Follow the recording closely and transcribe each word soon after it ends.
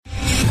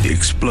The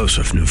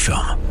explosive new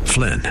film,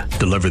 Flynn,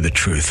 deliver the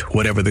truth,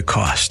 whatever the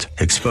cost,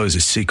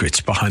 exposes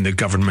secrets behind the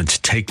government's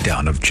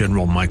takedown of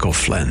General Michael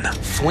Flynn.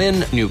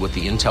 Flynn knew what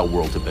the intel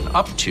world had been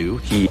up to.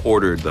 He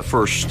ordered the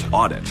first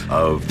audit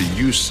of the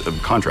use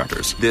of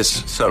contractors.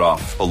 This set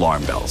off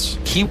alarm bells.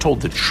 He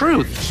told the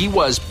truth. He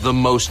was the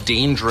most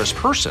dangerous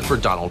person for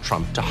Donald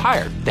Trump to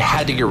hire. They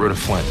had to get rid of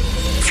Flynn.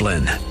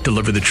 Flynn,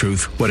 deliver the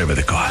truth, whatever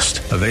the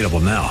cost. Available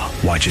now.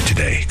 Watch it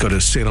today. Go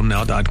to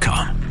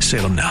salemnow.com.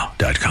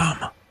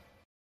 salemnow.com.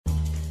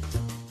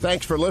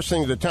 Thanks for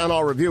listening to the Town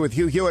Hall Review with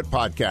Hugh Hewitt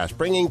podcast,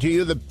 bringing to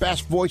you the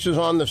best voices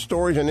on the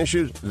stories and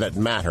issues that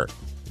matter.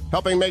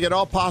 Helping make it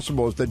all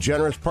possible is the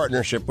generous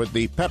partnership with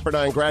the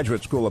Pepperdine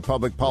Graduate School of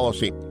Public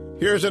Policy.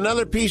 Here's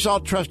another piece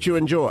I'll trust you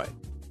enjoy.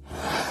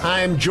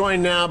 I am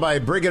joined now by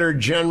Brigadier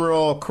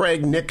General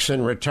Craig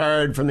Nixon,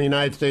 retired from the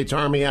United States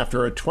Army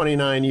after a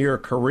 29-year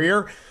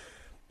career.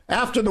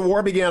 After the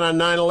war began on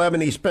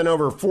 9/11, he spent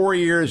over 4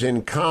 years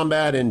in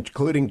combat,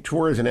 including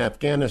tours in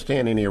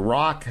Afghanistan and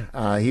Iraq.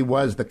 He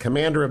was the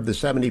commander of the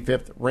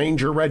 75th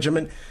Ranger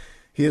Regiment.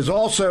 He has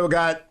also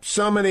got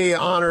so many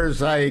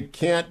honors I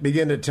can't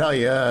begin to tell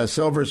you. A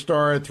Silver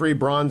Star, 3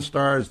 Bronze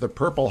Stars, the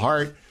Purple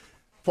Heart.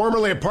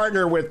 Formerly a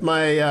partner with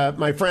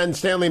my friend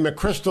Stanley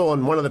McChrystal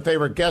and one of the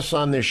favorite guests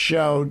on this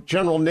show,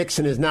 General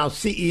Nixon is now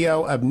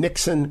CEO of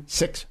Nixon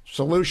 6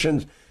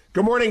 Solutions.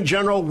 Good morning,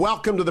 General.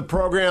 Welcome to the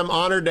program.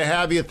 Honored to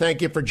have you.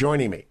 Thank you for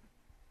joining me.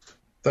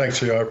 Thanks,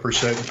 Hugh. I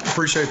appreciate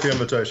the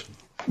invitation.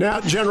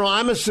 Now, General,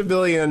 I'm a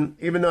civilian,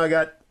 even though I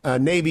got a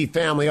Navy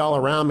family all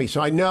around me,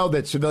 so I know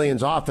that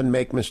civilians often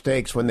make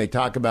mistakes when they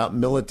talk about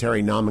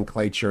military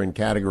nomenclature and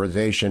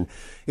categorization.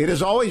 It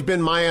has always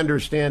been my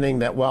understanding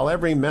that while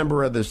every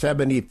member of the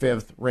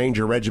 75th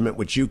Ranger Regiment,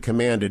 which you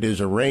commanded,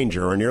 is a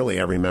Ranger, or nearly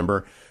every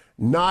member,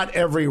 not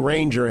every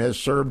Ranger has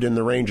served in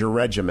the Ranger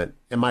Regiment.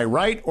 Am I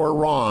right or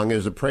wrong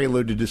as a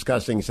prelude to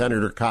discussing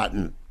Senator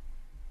Cotton?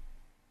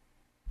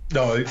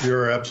 No,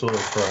 you're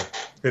absolutely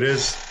correct. It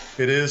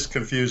is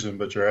confusing,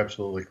 but you're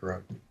absolutely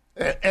correct.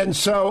 And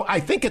so I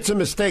think it's a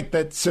mistake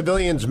that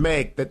civilians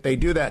make, that they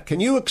do that.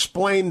 Can you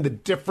explain the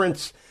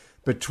difference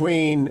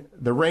between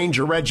the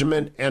Ranger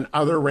Regiment and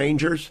other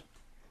Rangers?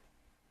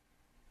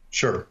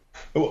 Sure.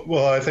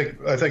 Well, I think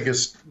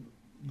it's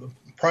the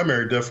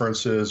primary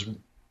difference is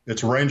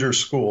it's Ranger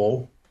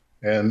School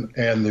and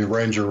the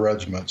Ranger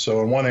Regiment. So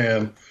on one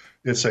hand,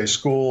 it's a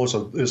school,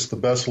 it's the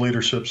best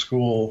leadership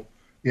school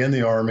in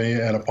the Army,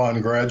 and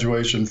upon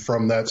graduation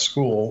from that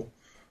school,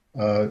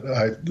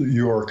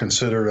 you are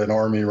considered an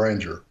Army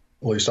Ranger.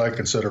 At least I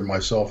consider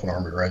myself an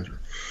Army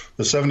Ranger.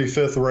 The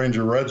 75th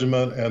Ranger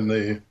Regiment and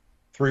the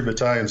 3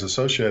 battalions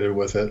associated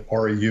with it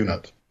are a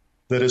unit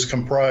that is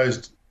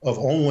comprised of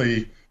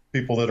only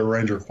people that are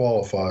Ranger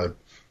qualified.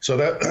 So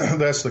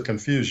that's the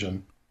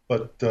confusion.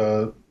 But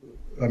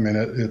I mean,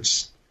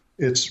 it's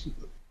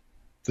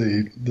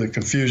the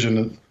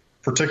confusion,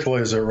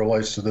 particularly as it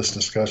relates to this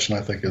discussion,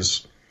 I think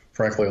is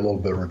frankly a little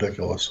bit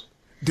ridiculous.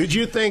 Did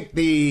you think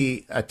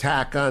the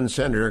attack on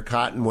Senator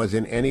Cotton was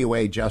in any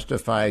way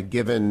justified,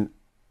 given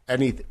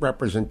any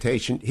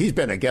representation? He's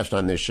been a guest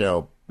on this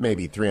show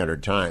maybe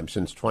 300 times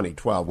since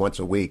 2012, once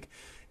a week.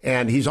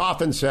 And he's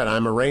often said,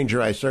 I'm a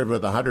Ranger. I served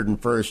with the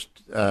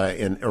 101st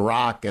in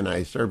Iraq, and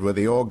I served with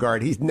the Old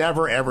Guard. He's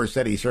never, ever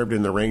said he served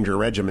in the Ranger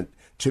Regiment.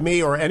 To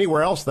me, or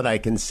anywhere else that I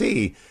can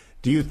see,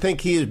 do you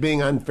think he is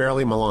being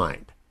unfairly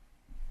maligned?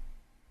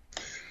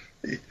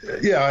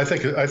 Yeah, I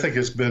think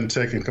it's been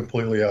taken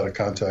completely out of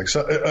context.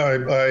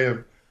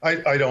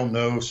 I don't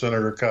know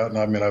Senator Cotton.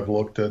 I mean, I've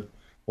looked at a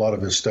lot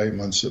of his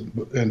statements,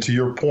 and to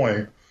your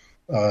point,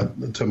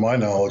 to my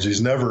knowledge,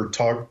 he's never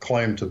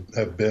claimed to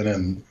have been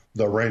in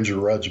the Ranger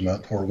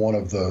Regiment or one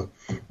of the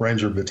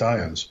Ranger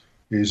battalions.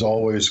 He's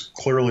always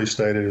clearly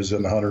stated he's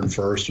in the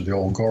 101st or the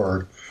Old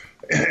Guard,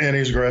 and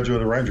he's a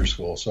graduate of Ranger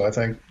School. So I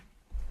think,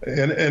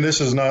 and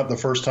this is not the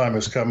first time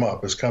it's come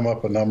up. It's come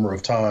up a number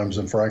of times,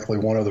 and frankly,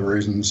 one of the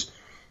reasons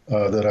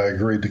that I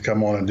agreed to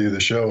come on and do the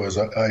show is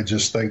I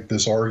just think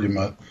this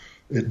argument,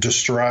 it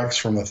distracts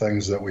from the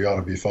things that we ought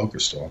to be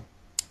focused on.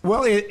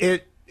 Well,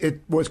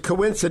 it was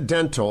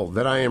coincidental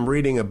that I am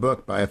reading a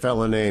book by a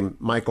fellow named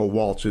Michael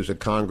Waltz, who's a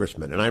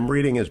congressman, and I'm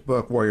reading his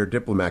book, Warrior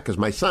Diplomat, because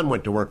my son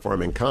went to work for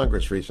him in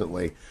Congress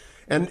recently.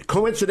 And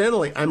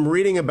coincidentally, I'm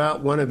reading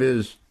about one of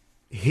his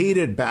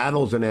heated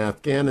battles in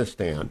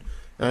Afghanistan.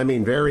 I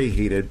mean, very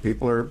heated.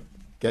 People are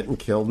getting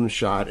killed and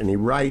shot. And he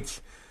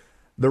writes,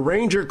 the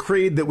Ranger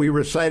creed that we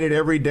recited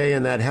every day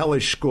in that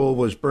hellish school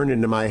was burned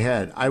into my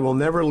head. I will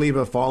never leave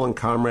a fallen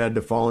comrade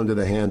to fall into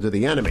the hands of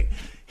the enemy.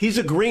 He's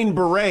a Green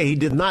Beret. He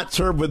did not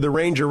serve with the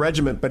Ranger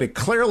Regiment, but it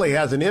clearly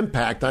has an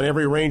impact on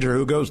every Ranger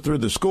who goes through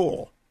the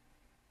school.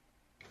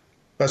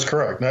 That's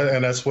correct.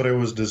 And that's what it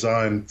was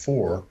designed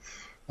for.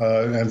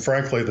 And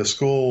frankly, the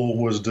school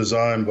was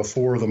designed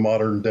before the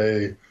modern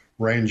day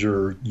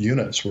Ranger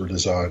units were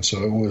designed.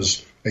 So it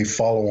was a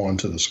follow-on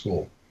to the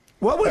school.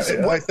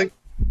 I think.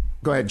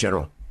 Go ahead,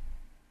 General.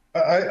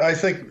 I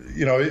think,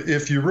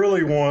 if you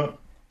really want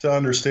to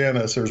understand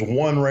this, there's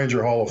one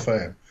Ranger Hall of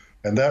Fame.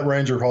 And that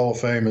Ranger Hall of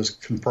Fame is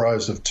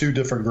comprised of two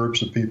different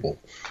groups of people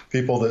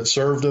that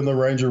served in the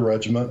Ranger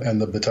Regiment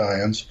and the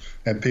battalions,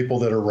 and people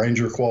that are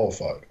Ranger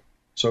qualified.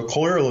 So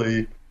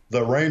clearly,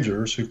 the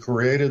Rangers who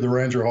created the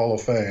Ranger Hall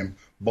of Fame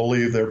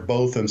believe they're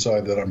both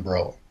inside that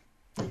umbrella.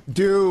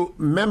 Do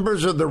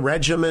members of the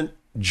regiment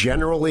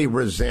generally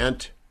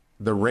resent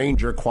the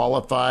Ranger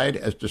qualified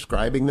as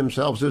describing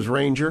themselves as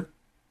Ranger?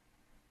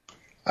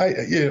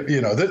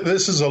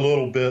 This is a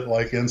little bit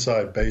like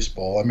inside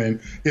baseball. I mean,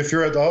 if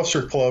you're at the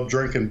officer club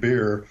drinking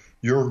beer,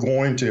 you're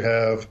going to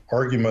have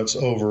arguments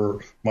over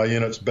my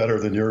unit's better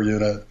than your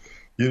unit.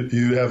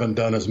 You haven't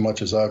done as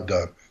much as I've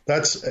done.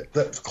 That's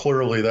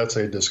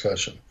a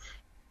discussion.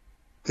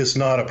 It's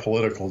not a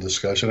political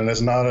discussion,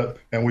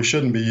 and we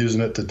shouldn't be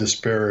using it to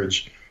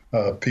disparage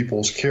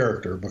people's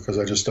character, because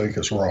I just think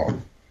it's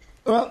wrong.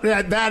 Well,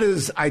 that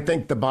is, I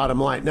think, the bottom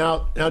line.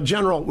 Now,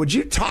 General, would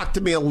you talk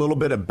to me a little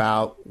bit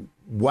about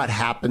what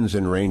happens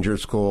in Ranger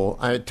School?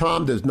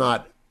 Tom does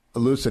not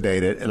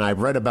elucidate it, and I've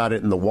read about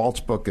it in the Waltz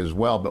book as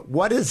well. But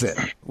what is it?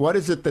 What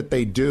is it that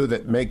they do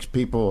that makes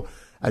people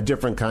a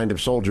different kind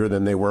of soldier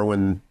than they were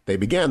when they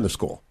began the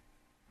school?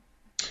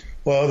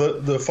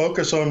 Well, the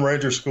focus on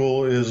Ranger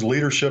School is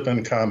leadership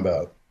in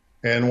combat.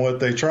 And what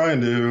they try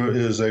and do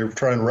is they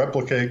try and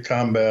replicate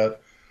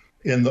combat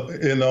in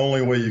the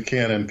only way you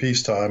can in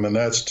peacetime, and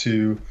that's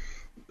to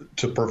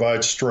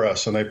provide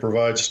stress. And they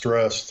provide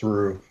stress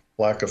through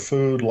lack of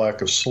food,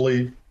 lack of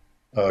sleep,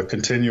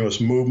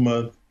 continuous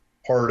movement,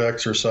 hard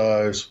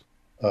exercise,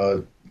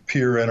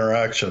 peer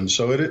interaction.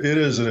 So it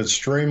is an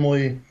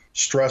extremely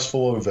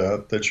stressful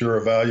event that you're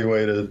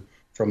evaluated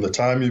from the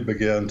time you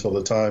begin till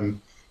the time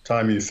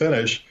you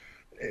finish.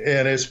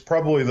 And it's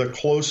probably the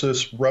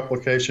closest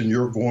replication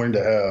you're going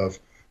to have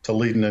to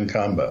leading in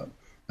combat.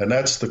 And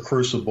that's the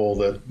crucible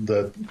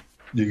that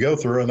you go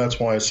through, and that's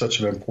why it's such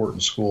an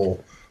important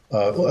school,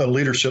 a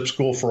leadership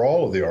school for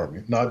all of the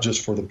Army, not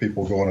just for the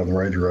people going in the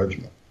Ranger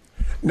Regiment.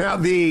 Now,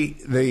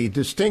 the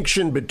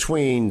distinction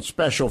between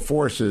special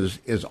forces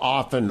is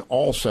often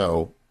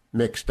also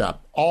mixed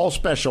up. All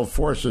special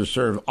forces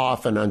serve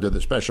often under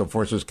the Special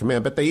Forces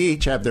Command, but they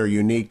each have their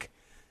unique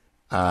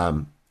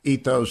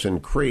ethos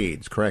and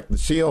creeds, correct? The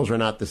SEALs are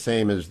not the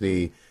same as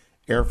the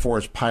Air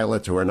Force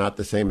pilots, who are not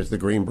the same as the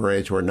Green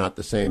Berets, who are not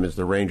the same as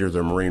the Rangers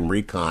or Marine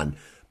Recon,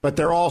 but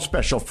they're all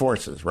special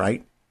forces,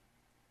 right?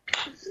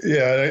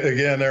 Yeah,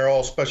 again, they're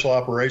all special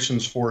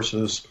operations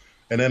forces,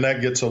 and then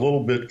that gets a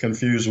little bit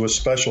confused with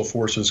special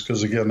forces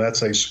because, again,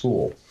 that's a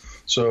school.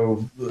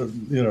 So,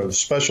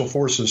 Special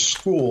Forces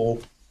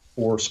School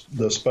or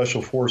the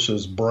Special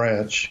Forces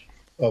branch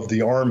of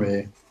the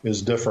Army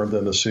is different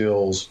than the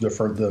SEALs,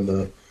 different than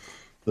the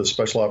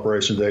Special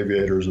Operations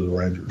Aviators or the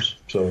Rangers.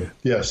 So,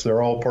 yes,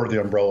 they're all part of the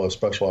umbrella of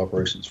Special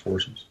Operations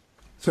Forces.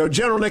 So,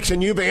 General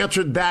Nixon, you've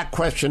answered that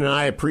question, and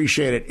I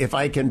appreciate it. If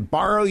I can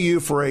borrow you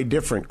for a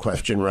different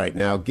question right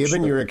now,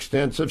 given your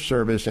extensive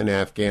service in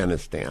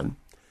Afghanistan,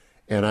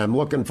 and I'm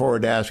looking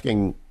forward to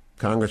asking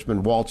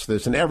Congressman Waltz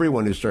this and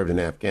everyone who served in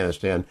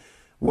Afghanistan,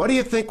 what do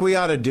you think we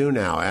ought to do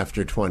now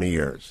after 20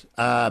 years?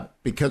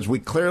 Because we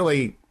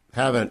clearly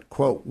haven't,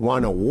 quote,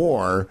 won a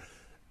war,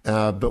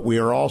 but we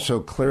are also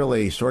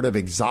clearly sort of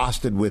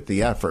exhausted with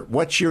the effort.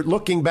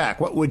 Looking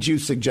back, what would you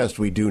suggest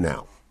we do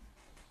now?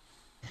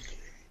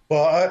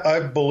 Well,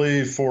 I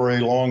believe for a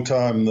long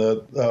time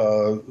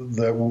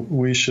that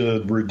we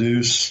should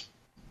reduce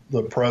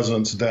the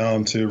presence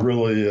down to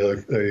really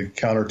a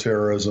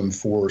counterterrorism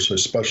force, a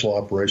special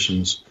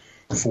operations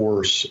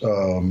force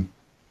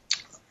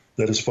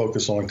that is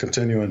focused on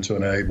continuing to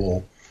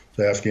enable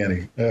the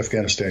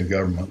Afghanistan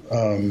government.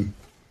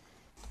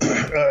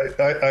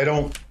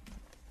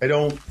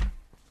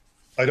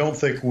 I don't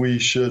think we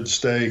should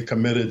stay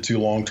committed to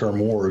long-term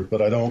wars,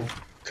 but I don't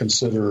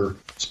consider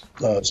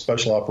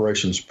special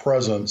operations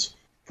presence,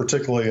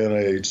 particularly in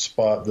a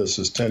spot that's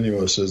as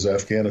tenuous as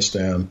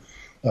Afghanistan,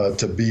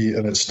 to be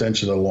an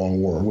extension of a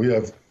long war.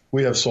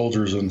 We have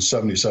soldiers in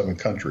 77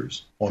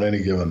 countries on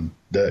any given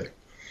day.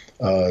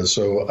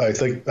 So I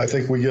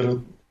think we get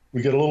a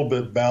little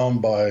bit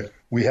bound by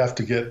we have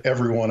to get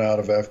everyone out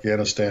of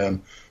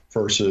Afghanistan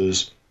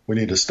versus we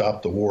need to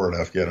stop the war in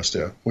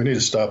Afghanistan. We need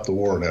to stop the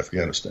war in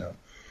Afghanistan.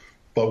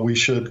 But we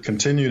should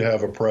continue to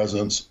have a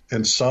presence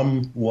in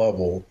some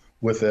level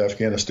with the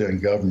Afghanistan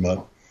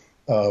government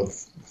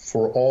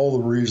for all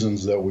the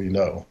reasons that we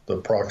know, the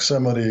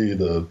proximity,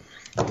 the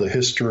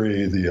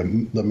history, the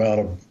amount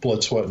of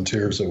blood, sweat, and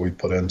tears that we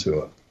put into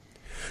it.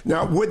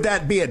 Now, would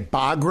that be at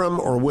Bagram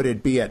or would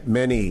it be at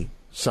many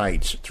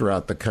sites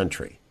throughout the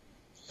country?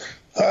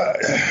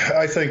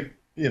 I think,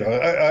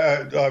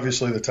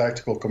 obviously the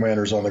tactical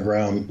commanders on the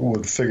ground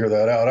would figure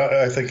that out.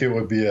 I think it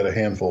would be at a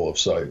handful of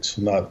sites,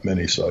 not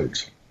many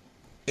sites.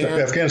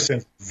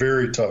 Afghanistan's a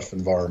very tough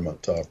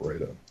environment to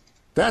operate in.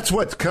 That's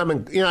what's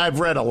coming. I've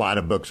read a lot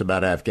of books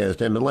about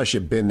Afghanistan, unless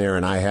you've been there,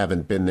 and I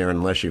haven't been there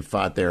unless you've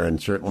fought there,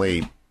 and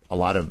certainly a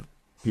lot of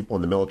people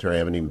in the military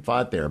haven't even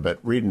fought there. But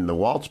reading the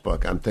Waltz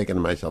book, I'm thinking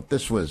to myself,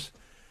 this was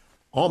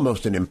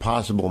almost an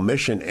impossible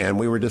mission, and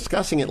we were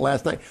discussing it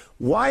last night.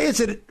 Why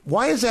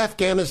is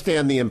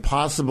Afghanistan the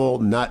impossible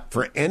nut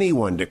for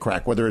anyone to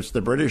crack, whether it's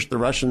the British, the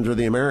Russians, or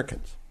the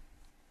Americans?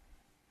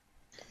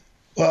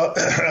 Well,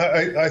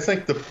 I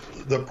think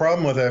the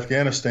problem with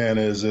Afghanistan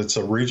is it's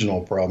a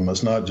regional problem.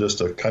 It's not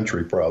just a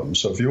country problem.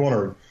 So if you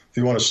want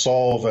to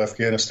solve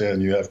Afghanistan,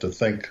 you have to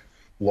think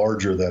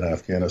larger than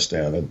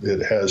Afghanistan.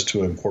 It has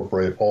to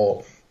incorporate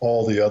all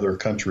the other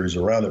countries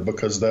around it,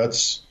 because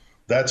that's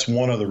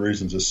one of the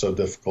reasons it's so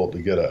difficult to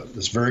get at.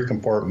 It's very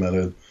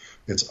compartmented.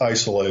 It's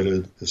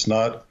isolated. It's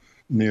not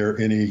near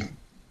any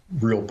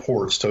real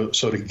ports. So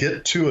to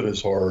get to it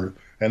is hard.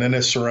 And then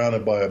it's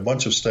surrounded by a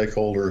bunch of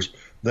stakeholders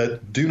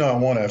that do not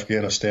want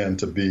Afghanistan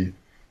to be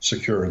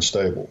secure and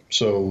stable.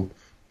 So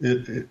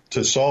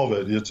to solve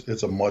it,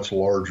 it's a much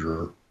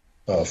larger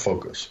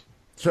focus.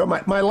 So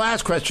my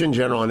last question,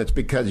 General, and it's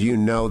because you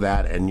know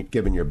that and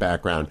given your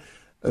background,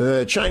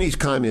 the Chinese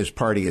Communist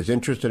Party is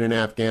interested in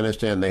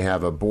Afghanistan. They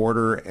have a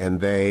border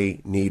and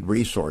they need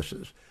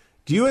resources.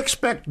 Do you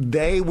expect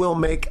they will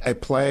make a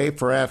play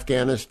for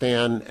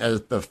Afghanistan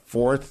as the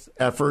fourth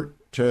effort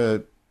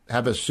to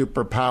have a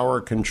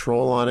superpower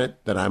control on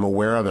it that I'm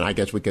aware of? And I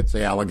guess we could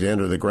say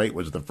Alexander the Great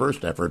was the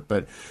first effort.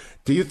 But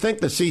do you think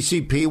the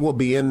CCP will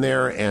be in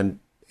there and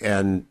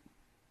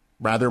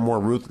rather more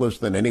ruthless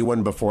than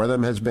anyone before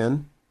them has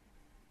been?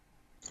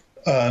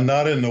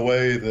 Not in the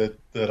way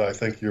that I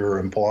think you're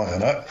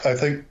implying. I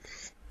think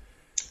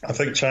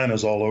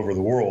China's all over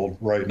the world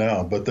right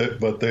now, but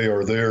they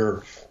are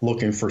there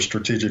looking for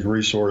strategic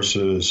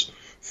resources,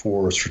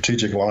 for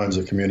strategic lines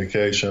of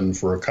communication,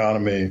 for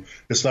economy.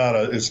 It's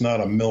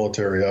not a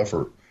military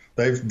effort.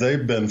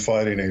 They've been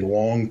fighting a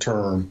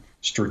long-term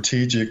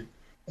strategic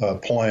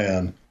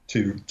plan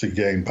to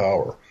gain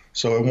power.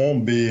 So it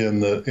won't be in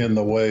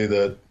the way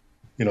that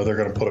they're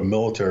going to put a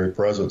military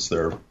presence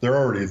there. They're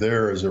already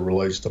there as it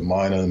relates to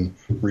mining,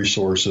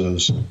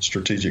 resources,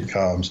 strategic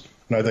comms,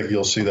 and I think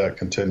you'll see that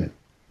continue.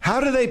 How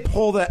do they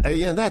pull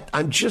that?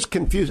 I'm just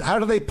confused. How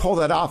do they pull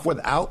that off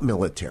without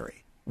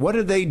military? What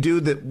did they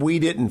do that we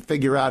didn't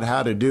figure out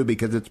how to do?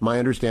 Because it's my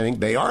understanding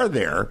they are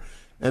there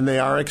and they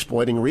are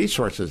exploiting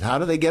resources. How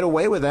do they get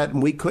away with that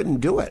and we couldn't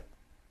do it?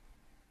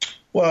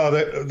 Well,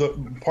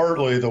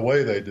 partly the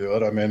way they do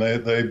it. I mean,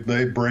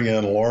 they bring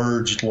in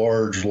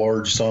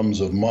large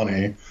sums of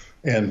money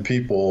and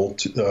people,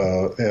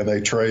 and they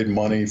trade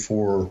money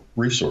for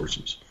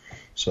resources.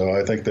 So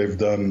I think they've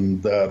done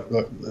that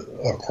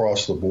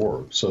across the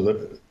board.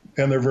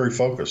 And they're very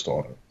focused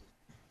on it.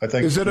 I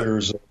think is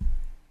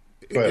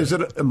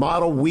it a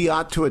model we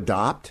ought to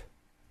adopt?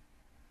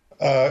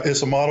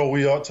 It's a model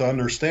we ought to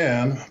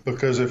understand,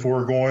 because if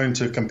we're going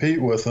to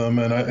compete with them,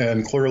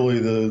 and clearly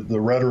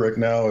the rhetoric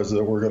now is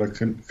that we're going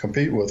to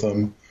compete with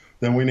them,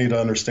 then we need to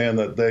understand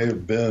that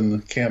they've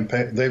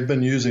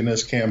been using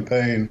this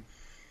campaign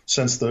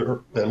since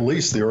at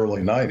least the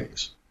early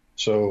 90s.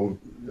 So,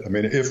 I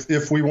mean,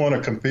 if we want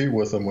to compete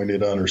with them, we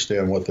need to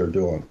understand what they're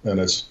doing, and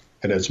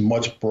it's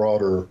much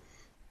broader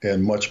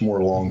and much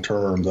more long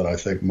term than I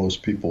think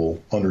most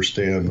people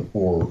understand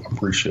or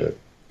appreciate.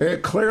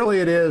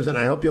 Clearly it is, and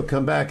I hope you'll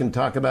come back and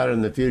talk about it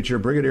in the future.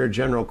 Brigadier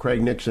General Craig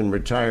Nixon,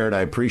 retired.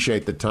 I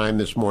appreciate the time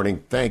this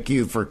morning. Thank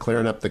you for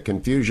clearing up the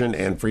confusion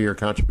and for your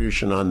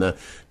contribution on the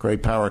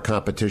great power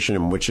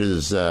competition, which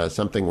is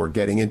something we're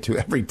getting into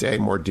every day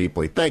more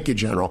deeply. Thank you,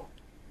 General.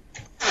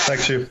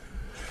 Thanks, Hugh.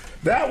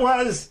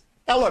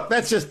 Look,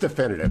 that's just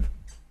definitive.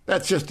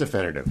 That's just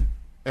definitive.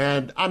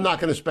 And I'm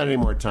not going to spend any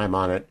more time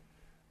on it.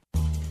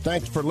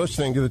 Thanks for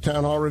listening to the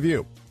Town Hall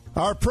Review.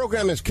 Our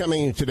program is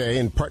coming today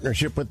in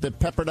partnership with the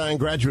Pepperdine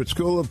Graduate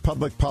School of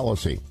Public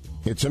Policy.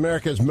 It's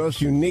America's most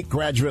unique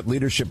graduate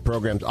leadership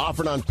programs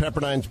offered on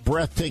Pepperdine's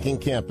breathtaking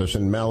campus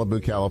in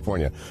Malibu,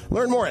 California.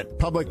 Learn more at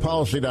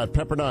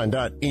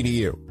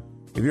publicpolicy.pepperdine.edu.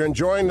 If you're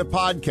enjoying the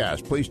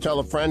podcast, please tell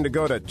a friend to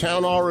go to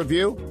Town Hall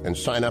Review and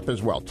sign up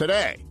as well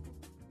today.